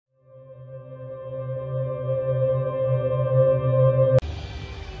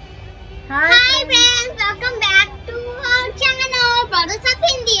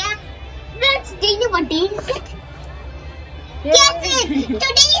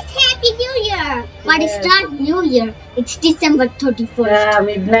but it's not New Year. It's December 31st. Yeah,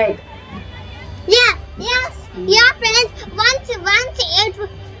 midnight. Yeah, yes, yeah, friends. Once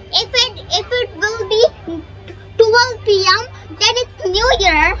if it will be 12 p.m., then it's New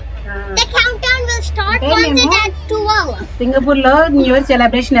Year. The countdown will start once it's at 12. Singapore లో new year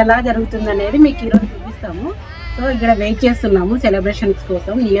celebration ఎలా జరుగుతుంది అనేది మీకు ఈరోజు చూపిస్తాము. So ఇక్కడ wait చేస్తున్నాము celebrations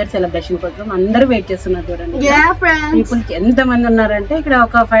కోసం, న్యూ ఇయర్ సెలబ్రేషన్ కోసం అందరూ వెయిట్ చేస్తున్నారు చూడండి. పీపుల్ ఎంత మంది ఉన్నారంటే ఇక్కడ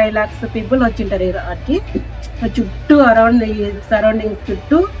ఒక 5 lakhs పీపుల్ వచ్చింటారు వాటికి. చుట్టూ అరౌండ్ సరౌండింగ్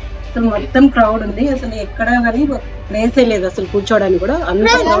చుట్టూ అసలు మొత్తం క్రౌడ్ ఉంది. అసలు ఎక్కడ కానీ ప్లేసే లేదు అసలు కూర్చోడానికి కూడా,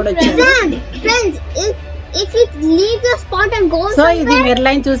 అంత క్రౌడ్ వచ్చింది. సో ఇది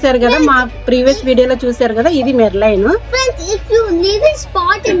మెర్లైన్ చూసారు కదా, మా ప్రీవియస్ వీడియోలో చూసారు కదా, ఇది మెర్లైన్.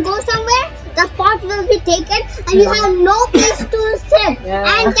 The spot will be taken and you have no place to sit.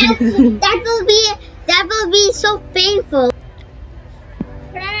 And that will be so painful.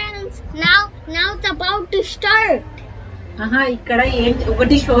 Friends, now it's about to start. ఇక్కడ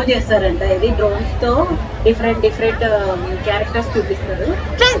ఒకటి షో చేస్తారంట, ఇది డ్రోన్స్ తో డిఫరెంట్ క్యారెక్టర్స్ చూపిస్తారు.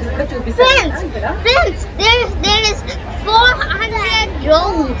 Friends, there is 400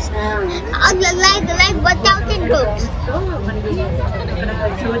 drones. Like 1,000 drones.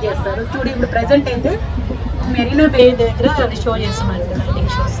 Show చేస్తారు. చూడు ఇప్పుడు present అయితే మెరీనాబే దగ్గర అది షో చేస్తున్నారు,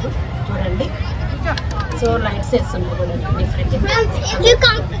 లైటింగ్ షోస్ చూడండి. సో లైట్స్ వేస్తున్నారు చూడండి different.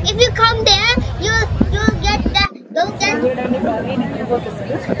 If you come there, you'll get that. చూడండి బాగా నిద్రపోతుంది.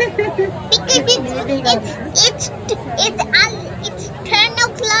 It's 10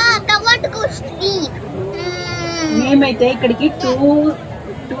 o'clock. I want to go sleep. మేమైతే ఇక్కడికి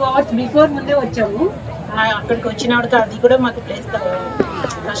 2 hours బిఫోర్ ముందే వచ్చాము. అక్కడికి వచ్చినాడు అది కూడా మాకు ప్లేస్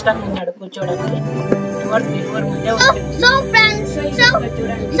కష్టంగా ఉన్నాడు కూర్చోడానికి. 2 hours బిఫోర్ ముందే వచ్చాము. So friends,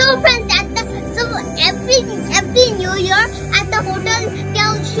 every New Year at the hotel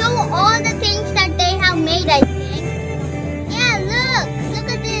they'll show all the things that they have made. I think. Yeah, look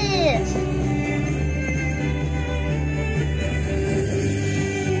at this.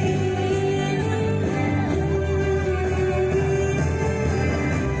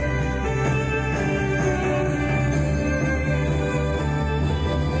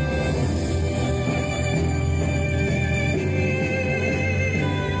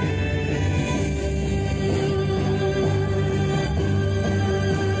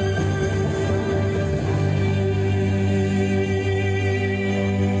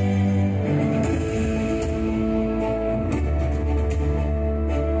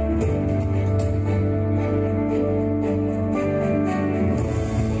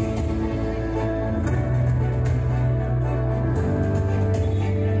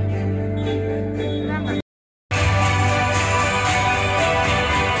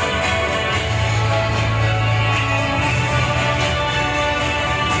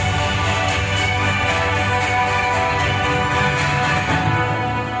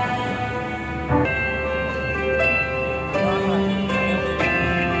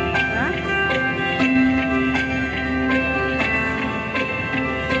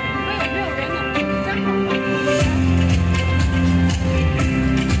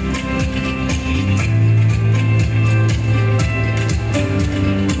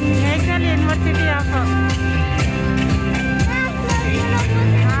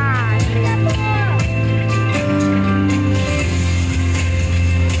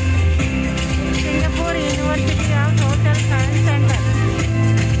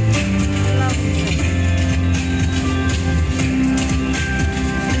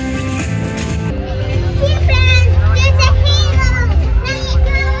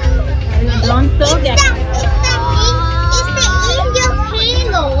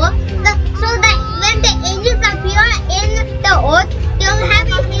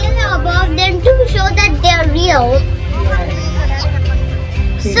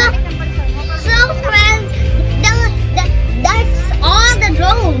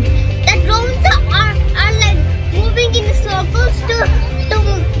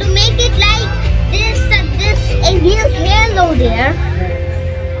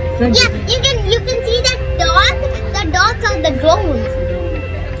 Yeah, you can see that dot. The dots are the drones.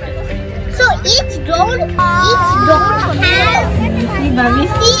 So each drone has.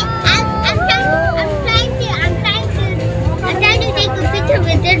 See, I'm trying to take a picture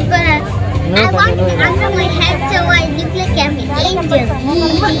with it, but I want it under my head so I look like I'm an angel.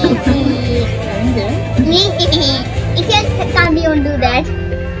 You can't even do that.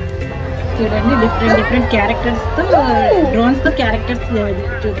 చూడండి different characters తో drones తో characters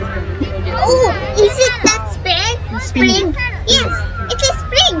చూపిస్తాను. Oh, is it that spring? Yes, it's a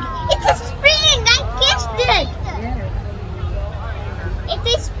spring. It's a spring. I guessed it. It's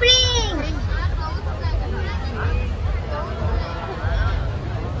a spring.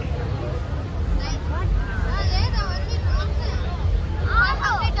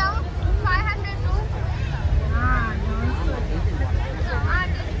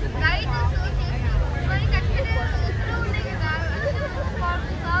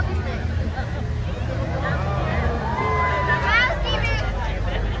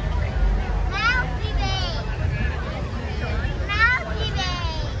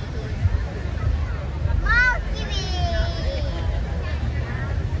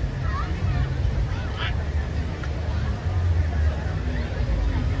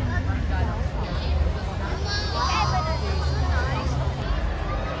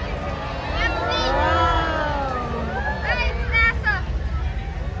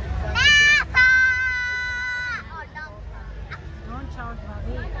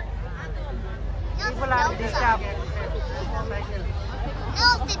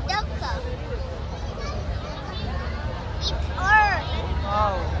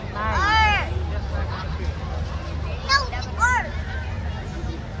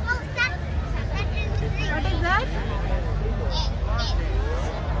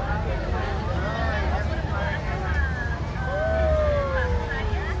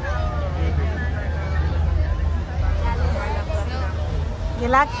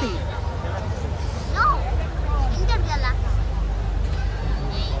 Galaxy. No, intergalaxy.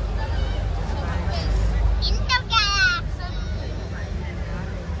 Intergalaxy.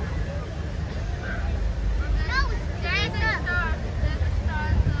 No,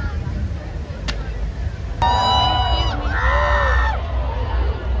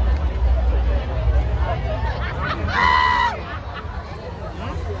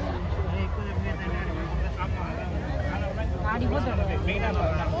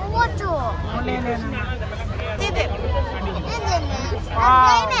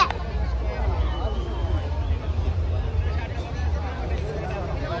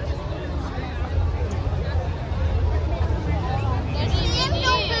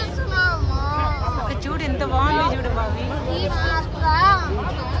 చూడు ఎంత బాగుంది చూడు బావి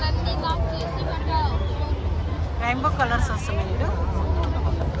rainbow colours వస్తున్నాయి చూడు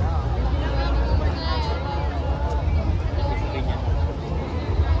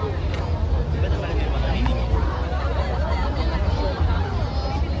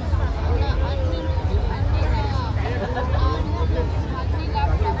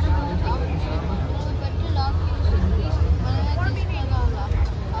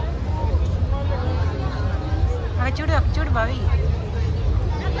చూడు చూడు బావి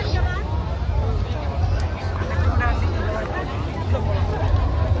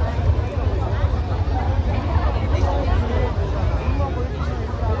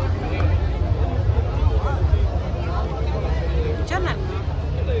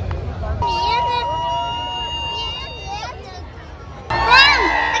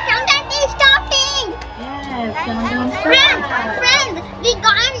Friends, we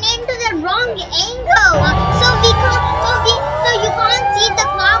got into the wrong angle, so you can't see the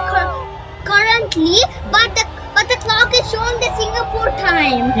clock currently, but the clock is showing the Singapore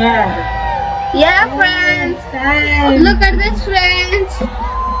time. Yeah, friends. Look at this, friends.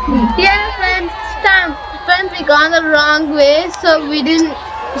 Yeah, friends. Friends, we got the wrong way, so we didn't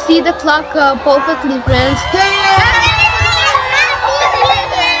see the clock perfectly, friends.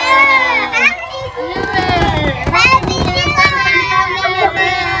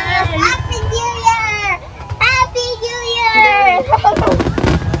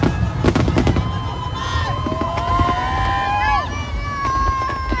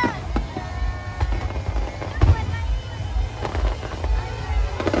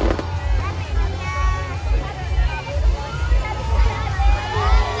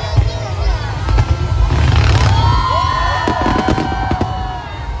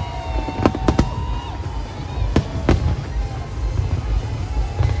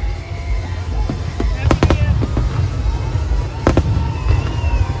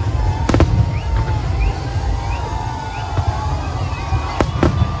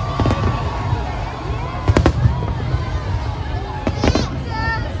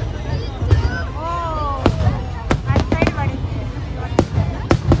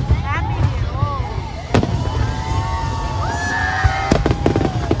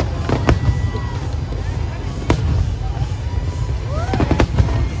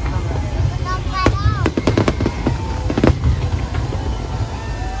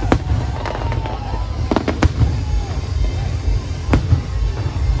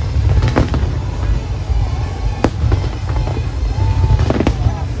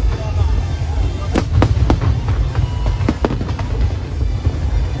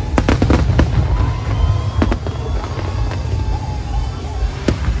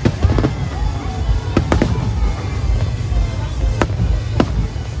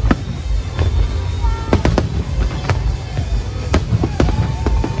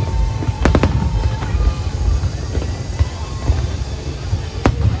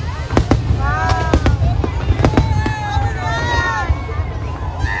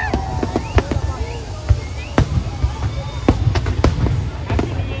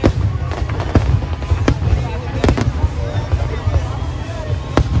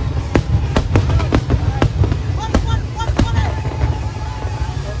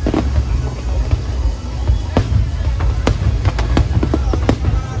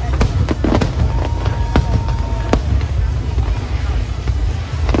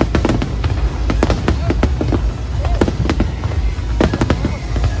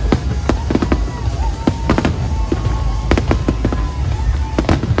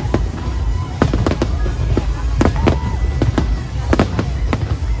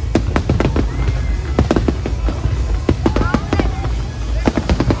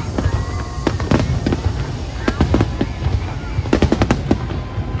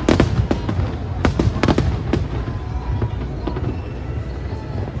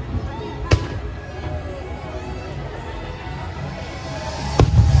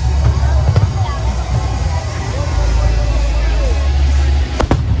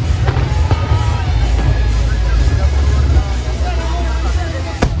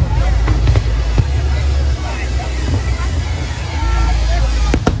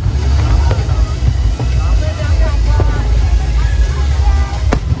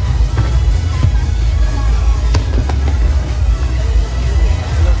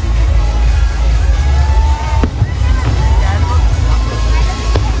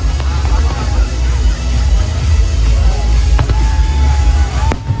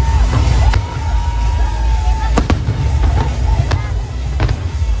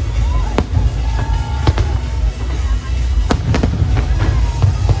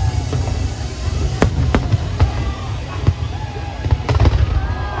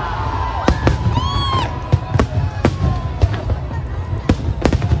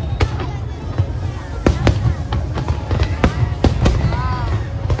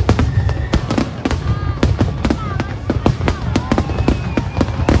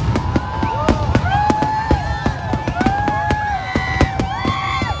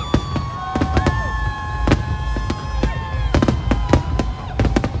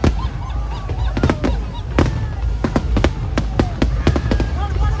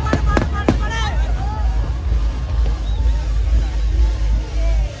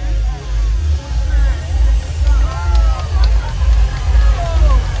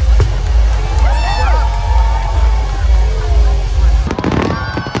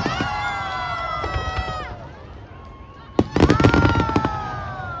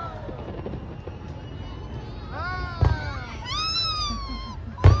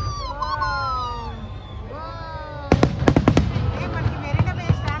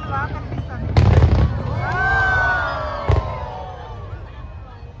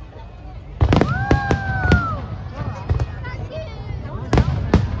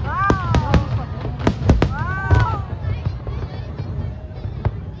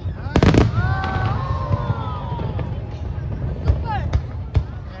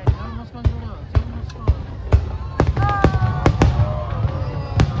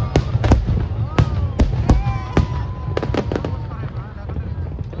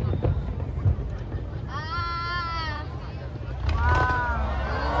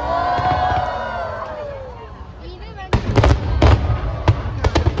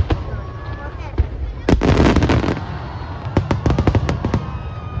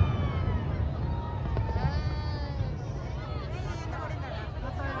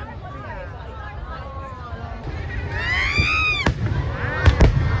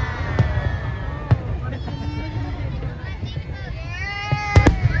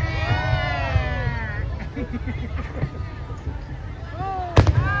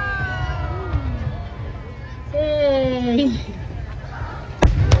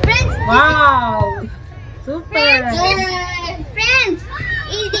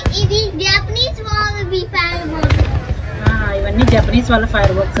 Japanese వాళ్ళ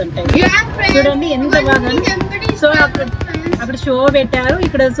fire works ఉంటాయి చూడండి ఎంత బాగా. So అక్కడ show పెట్టారు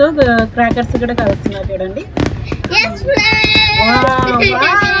ఇక్కడ. So crackers కూడా కలుస్తున్నారు చూడండి.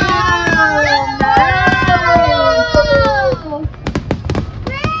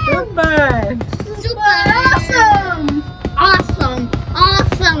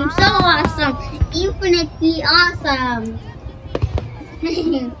 Awesome, so awesome, infinitely awesome.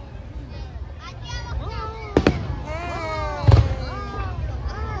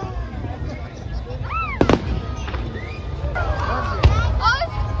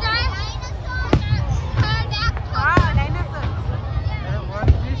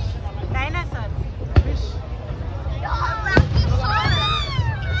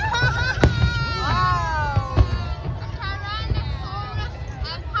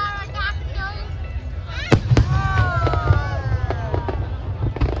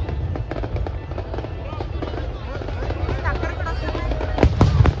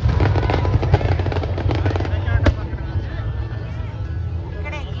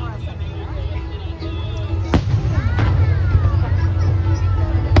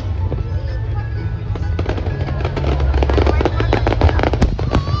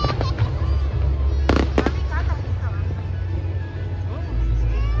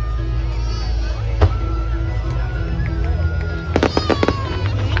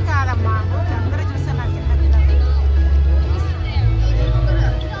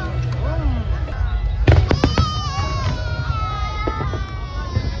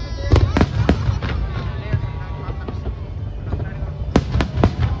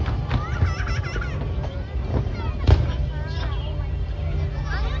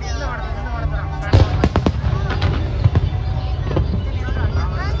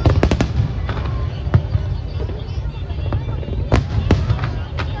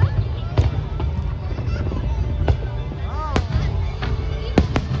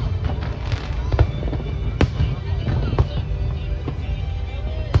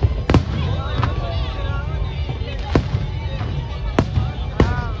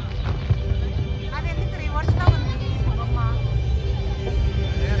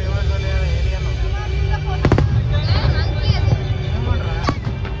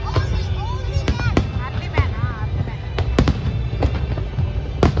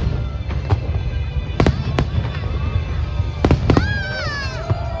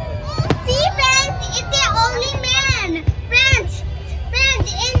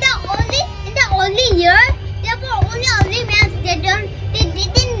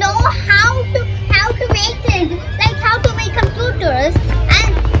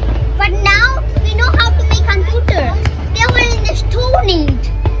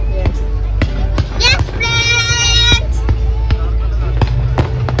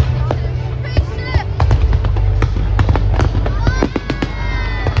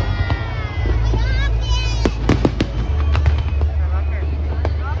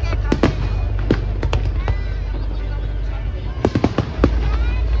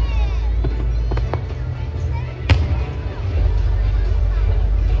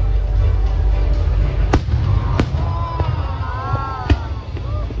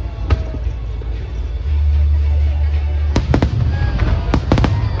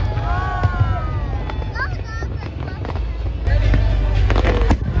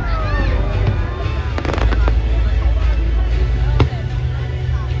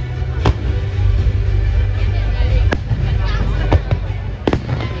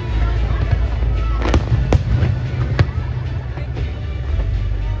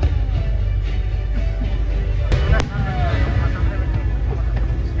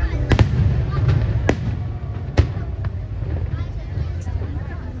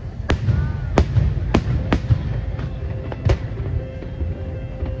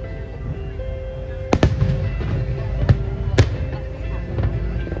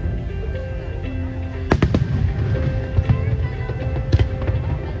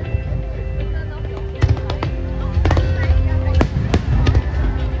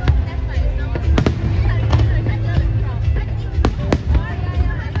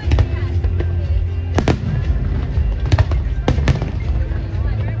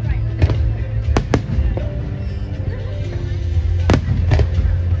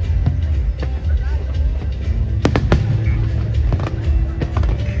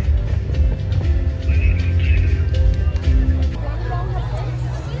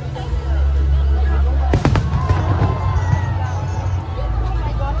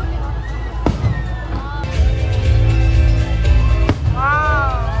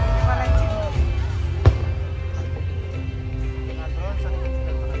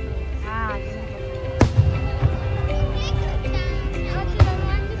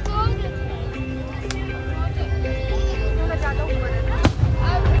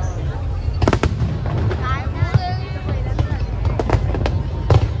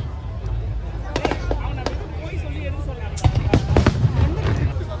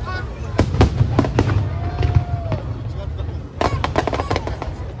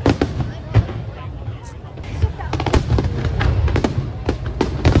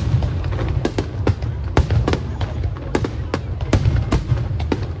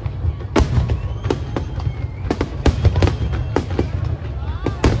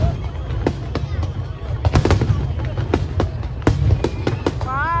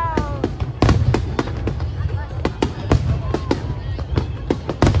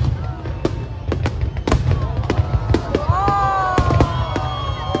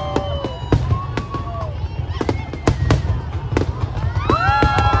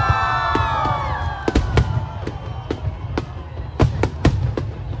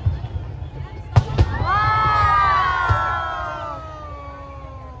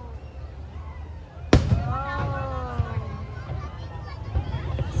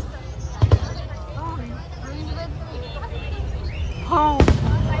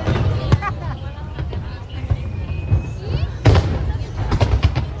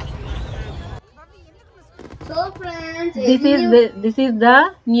 this is the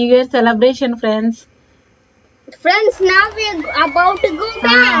New Year celebration, friends. Friends, now we are about to go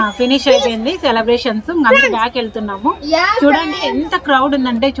back. Finish అయిపోయింది సెలబ్రేషన్స్. అందరూ బ్యాక్ వెళ్తున్నాము. చూడండి ఎంత క్రౌడ్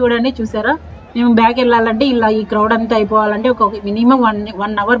ఉందంటే చూడండి, చూసారా? మేము బ్యాక్ వెళ్ళాలంటే ఇలా ఈ క్రౌడ్ అంతా అయిపోవాలంటే ఒక మినిమం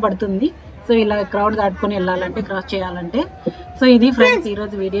 1 hour పడుతుంది. సో ఇలా క్రౌడ్ దాటుకొని వెళ్ళాలంటే, క్రాస్ చేయాలంటే. సో ఇది ఫ్రెండ్స్ ఈ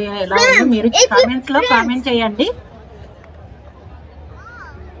రోజు వీడియో ఎలా ఉందో మీరు కామెంట్స్ లో కామెంట్ చేయండి.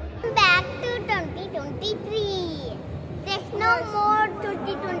 Back to 2023. There's no more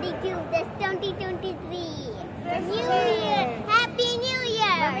 2022. There's 2023. New Year. Happy New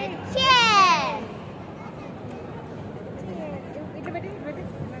Year. Cheers.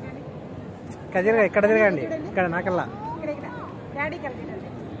 ఇక్కడ తిరగండి, ఇక్కడ నాకల్లా డాడీ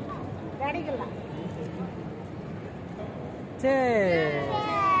కల్లా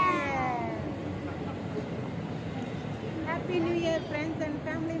Happy New Year, friends and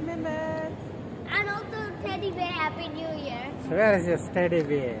family members. And also Teddy Bear, Happy New Year. So where is your Teddy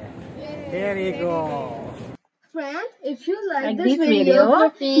Bear? Here you go. Friends, if you like this video,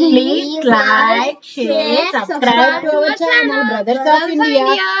 please like, share, subscribe to our channel, Brothers of India.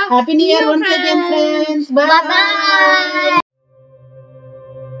 Happy New Year once again, friends. Bye bye.